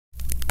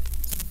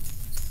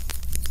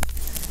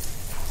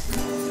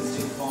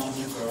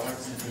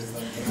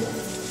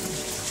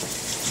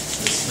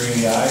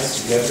bring the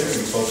eyes together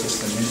and focus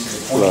them into the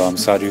point. Hello, I'm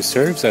Sadhu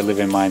Serves. I live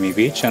in Miami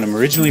Beach and I'm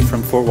originally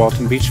from Fort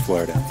Walton Beach,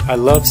 Florida. I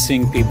love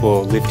seeing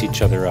people lift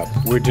each other up.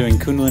 We're doing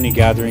Kundalini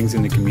gatherings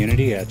in the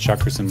community at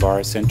Chakra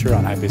Sambara Center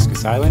on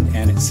Hibiscus Island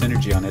and at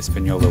Synergy on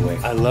Espanola Way.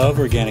 I love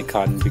organic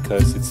cotton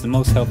because it's the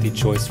most healthy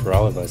choice for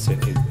all of us.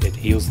 It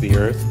heals the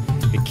earth,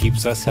 it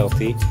keeps us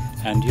healthy,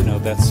 and you know,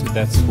 that's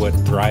what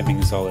thriving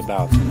is all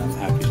about, and I'm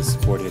happy to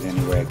support it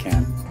any way I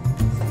can.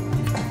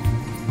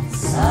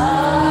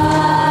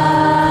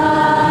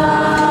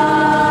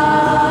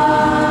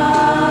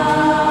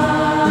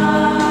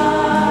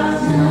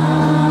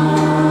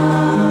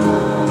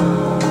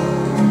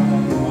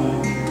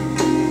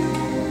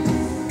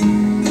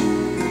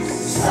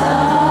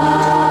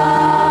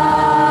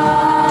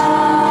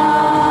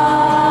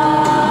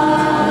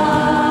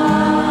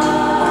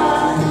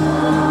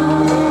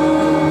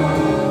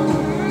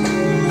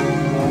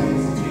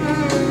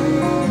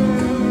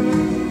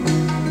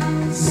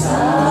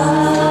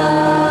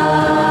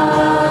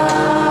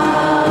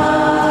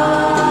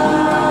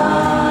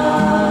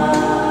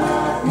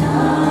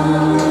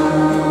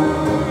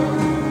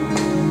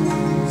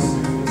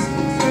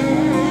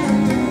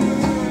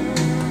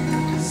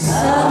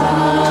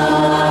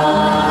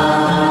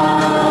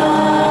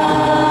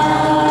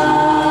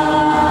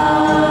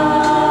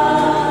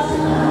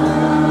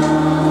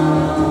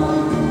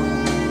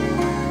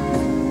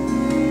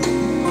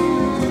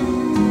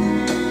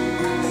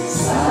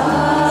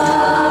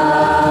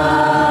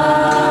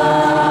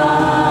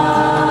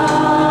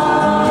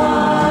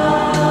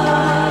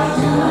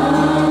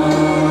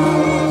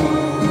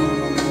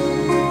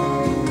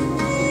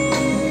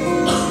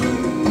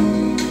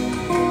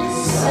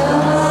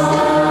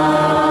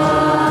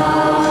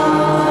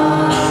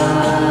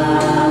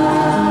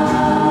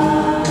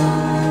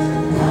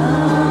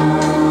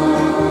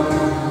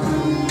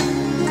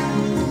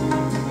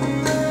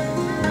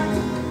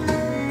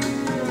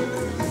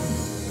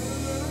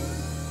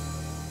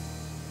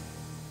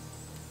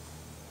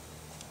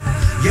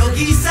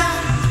 YOGiiZA,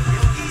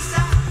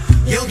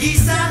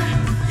 YOGiiZA,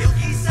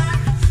 YOGiiZA,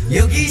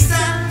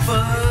 YOGiiZA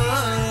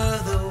for